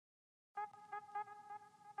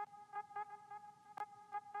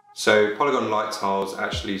So Polygon light tiles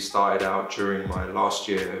actually started out during my last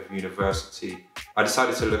year of university. I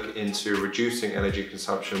decided to look into reducing energy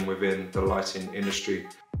consumption within the lighting industry.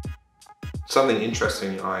 Something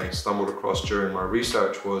interesting I stumbled across during my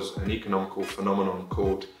research was an economical phenomenon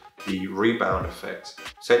called the rebound effect.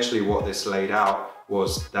 Essentially what this laid out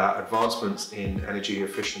was that advancements in energy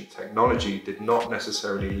efficient technology did not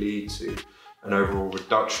necessarily lead to an overall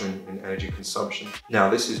reduction in energy consumption.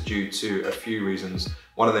 Now this is due to a few reasons,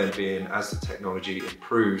 one of them being as the technology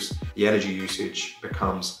improves, the energy usage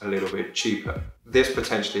becomes a little bit cheaper. This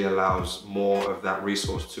potentially allows more of that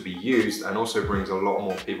resource to be used and also brings a lot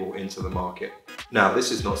more people into the market. Now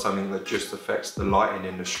this is not something that just affects the lighting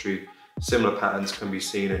industry. Similar patterns can be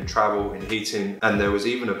seen in travel, in heating, and there was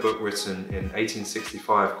even a book written in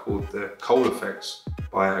 1865 called The Coal Effects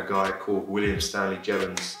by a guy called William Stanley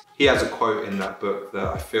Jevons. He has a quote in that book that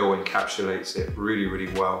I feel encapsulates it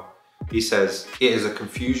really well. He says, "It is a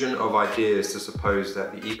confusion of ideas to suppose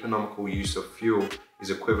that the economical use of fuel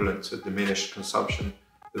is equivalent to diminished consumption.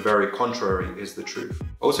 The very contrary is the truth." I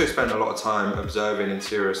also spent a lot of time observing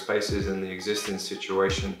interior spaces in the existing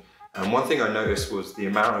situation. And one thing I noticed was the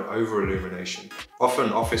amount of over-illumination.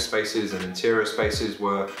 Often office spaces and interior spaces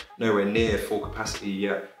were nowhere near full capacity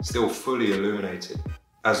yet still fully illuminated.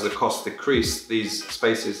 As the cost decreased, these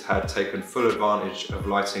spaces had taken full advantage of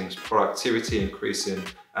lighting's productivity increasing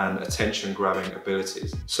and attention grabbing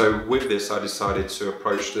abilities. So with this, I decided to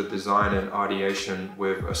approach the design and ideation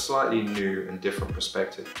with a slightly new and different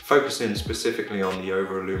perspective, focusing specifically on the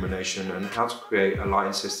over-illumination and how to create a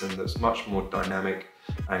lighting system that's much more dynamic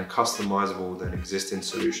and customizable than existing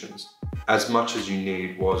solutions. As much as you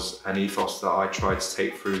need was an ethos that I tried to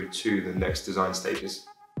take through to the next design stages.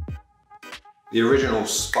 The original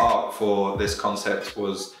spark for this concept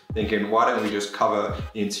was thinking, why don't we just cover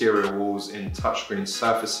the interior walls in touchscreen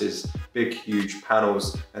surfaces, big huge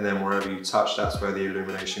panels, and then wherever you touch, that's where the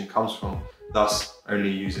illumination comes from, thus only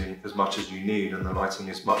using as much as you need, and the lighting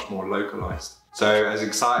is much more localized. So as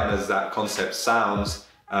exciting as that concept sounds,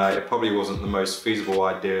 it probably wasn't the most feasible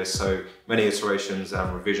idea, so many iterations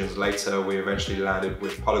and revisions later, we eventually landed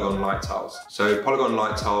with Polygon light tiles. So Polygon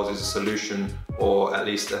light tiles is a solution, or at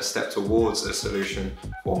least a step towards a solution,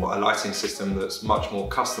 for a lighting system that's much more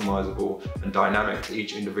customizable and dynamic to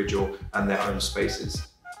each individual and their own spaces.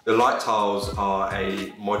 The light tiles are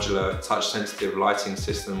a modular touch-sensitive lighting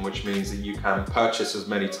system, which means that you can purchase as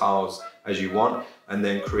many tiles as you want and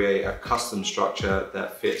then create a custom structure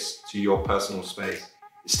that fits to your personal space.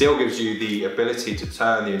 It still gives you the ability to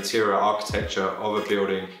turn the interior architecture of a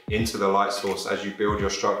building into the light source as you build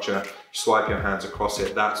your structure, swipe your hands across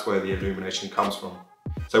it, that's where the illumination comes from.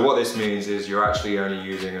 So what this means is you're actually only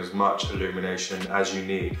using as much illumination as you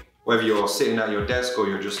need. Whether you're sitting at your desk or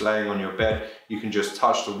you're just laying on your bed, you can just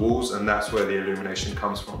touch the walls and that's where the illumination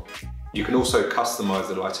comes from. You can also customize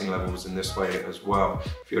the lighting levels in this way as well.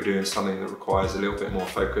 If you're doing something that requires a little bit more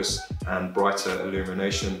focus and brighter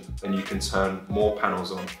illumination, then you can turn more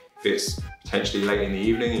panels on. If it's potentially late in the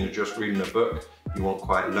evening and you're just reading a book, you want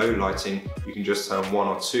quite low lighting, you can just turn one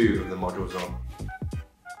or two of the modules on.